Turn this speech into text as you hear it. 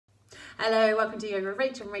Hello, welcome to Yoga with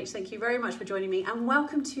Rach. I'm Rach, thank you very much for joining me and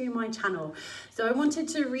welcome to my channel. So I wanted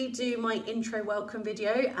to redo my intro welcome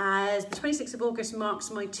video as the 26th of August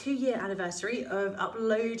marks my 2-year anniversary of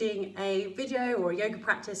uploading a video or a yoga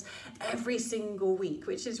practice every single week,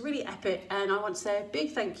 which is really epic. And I want to say a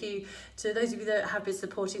big thank you to those of you that have been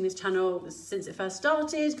supporting this channel since it first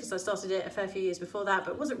started, because I started it a fair few years before that,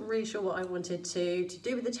 but wasn't really sure what I wanted to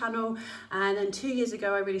do with the channel. And then 2 years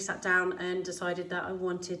ago, I really sat down and decided that I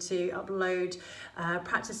wanted to upload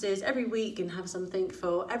practices every week and have something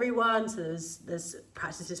for everyone. So there's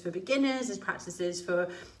practices for beginners, there's practices for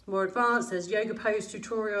more advanced, there's yoga pose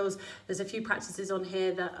tutorials, there's a few practices on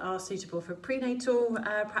here that are suitable for prenatal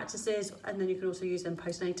practices, and then you can also use them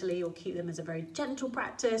postnatally or keep them as a very gentle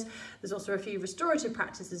practice. There's also a few restorative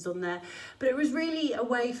practices on there, but it was really a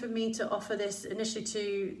way for me to offer this initially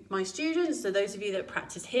to my students, so those of you that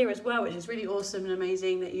practice here as well, which is really awesome and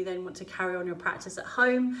amazing that you then want to carry on your practice at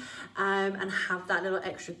home and have that little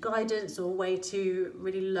extra guidance or way to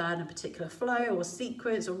really learn a particular flow or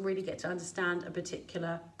sequence or really get to understand a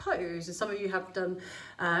particular pose. And some of you have done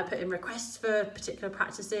put in requests for particular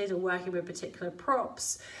practices or working with particular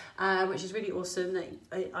props, which is really awesome.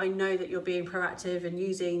 That I know that you're being proactive and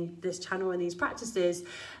using this channel and these practices.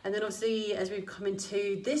 And then obviously as we've come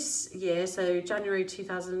into this year, so January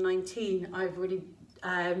 2019, I've really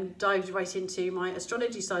dived right into my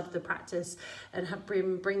astrology side of the practice and have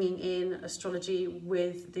been bringing in astrology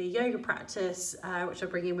with the yoga practice, which I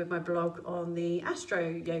bring in with my blog on the Astro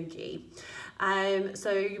Yogi.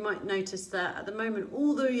 So you might notice that at the moment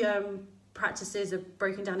all the practices are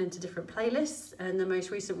broken down into different playlists, and the most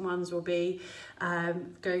recent ones will be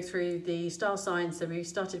going through the star signs. So we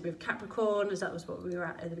started with Capricorn, as that was what we were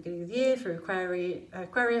at the beginning of the year, through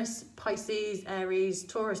Aquarius, Pisces, Aries,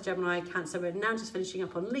 Taurus, Gemini, Cancer. We're now just finishing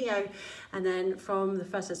up on Leo, and then from the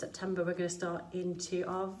 1st of September we're going to start into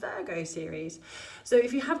our Virgo series. So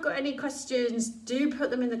if you have got any questions, do put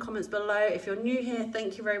them in the comments below. If you're new here,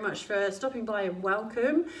 thank you very much for stopping by and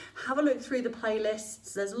welcome. Have a look through the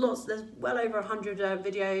playlists. There's well over 100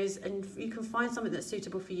 videos, and you can find something that's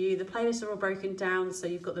suitable for you. The playlists are all broken down, so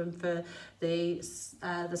you've got them for the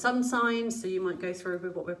sun signs, so you might go through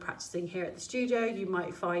with what we're practicing here at the studio. You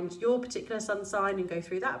might find your particular sun sign and go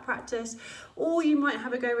through that practice, or you might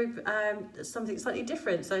have a go with something slightly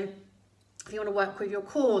different. So if you want to work with your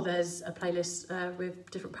core, there's a playlist with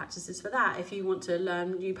different practices for that. If you want to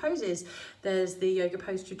learn new poses, there's the yoga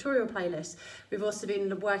pose tutorial playlist. We've also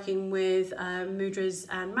been working with mudras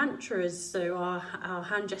and mantras, so our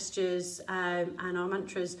hand gestures and our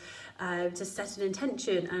mantras to set an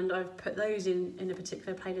intention, and I've put those in a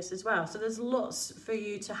particular playlist as well. So there's lots for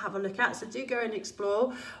you to have a look at, so do go and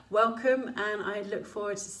explore. Welcome, and I look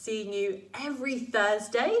forward to seeing you every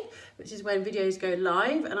Thursday, which is when videos go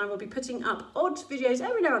live, and I will be putting up odd videos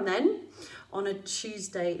every now and then on a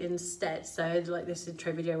Tuesday instead. So like this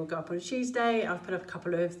intro video will go up on a Tuesday. I've put up a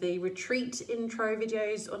couple of the retreat intro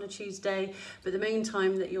videos on a Tuesday, but the main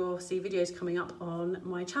time that you'll see videos coming up on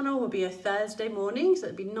my channel will be a Thursday morning, so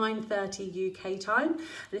it'll be 9:30 UK time.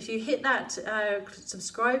 And if you hit that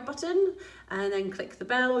subscribe button and then click the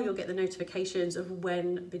bell, you'll get the notifications of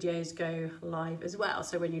when videos go live as well.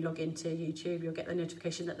 So when you log into YouTube, you'll get the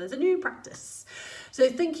notification that there's a new practice. So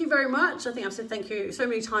thank you very much. I think I've said thank you so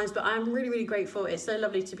many times, but I'm really, really grateful. It's so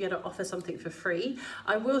lovely to be able to offer something for free.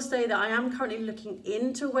 I will say that I am currently looking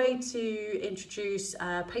into a way to introduce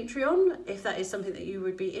Patreon. If that is something that you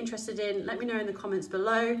would be interested in, let me know in the comments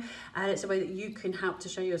below. And it's a way that you can help to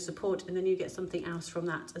show your support, and then you get something else from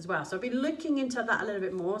that as well. So I'll be looking into that a little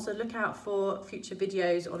bit more. So look out for future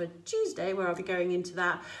videos on a Tuesday where I'll be going into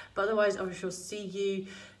that. But otherwise, I shall see you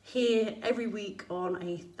here every week on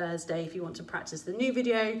a Thursday if you want to practice the new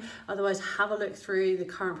video. Otherwise, have a look through the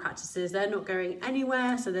current practices. They're not going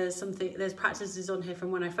anywhere. So there's practices on here from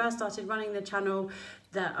when I first started running the channel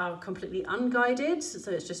that are completely unguided,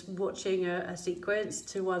 so it's just watching a sequence,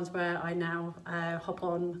 to ones where I now hop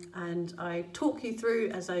on and I talk you through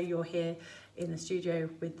as though you're here in the studio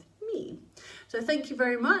with me. So thank you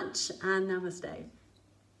very much, and namaste.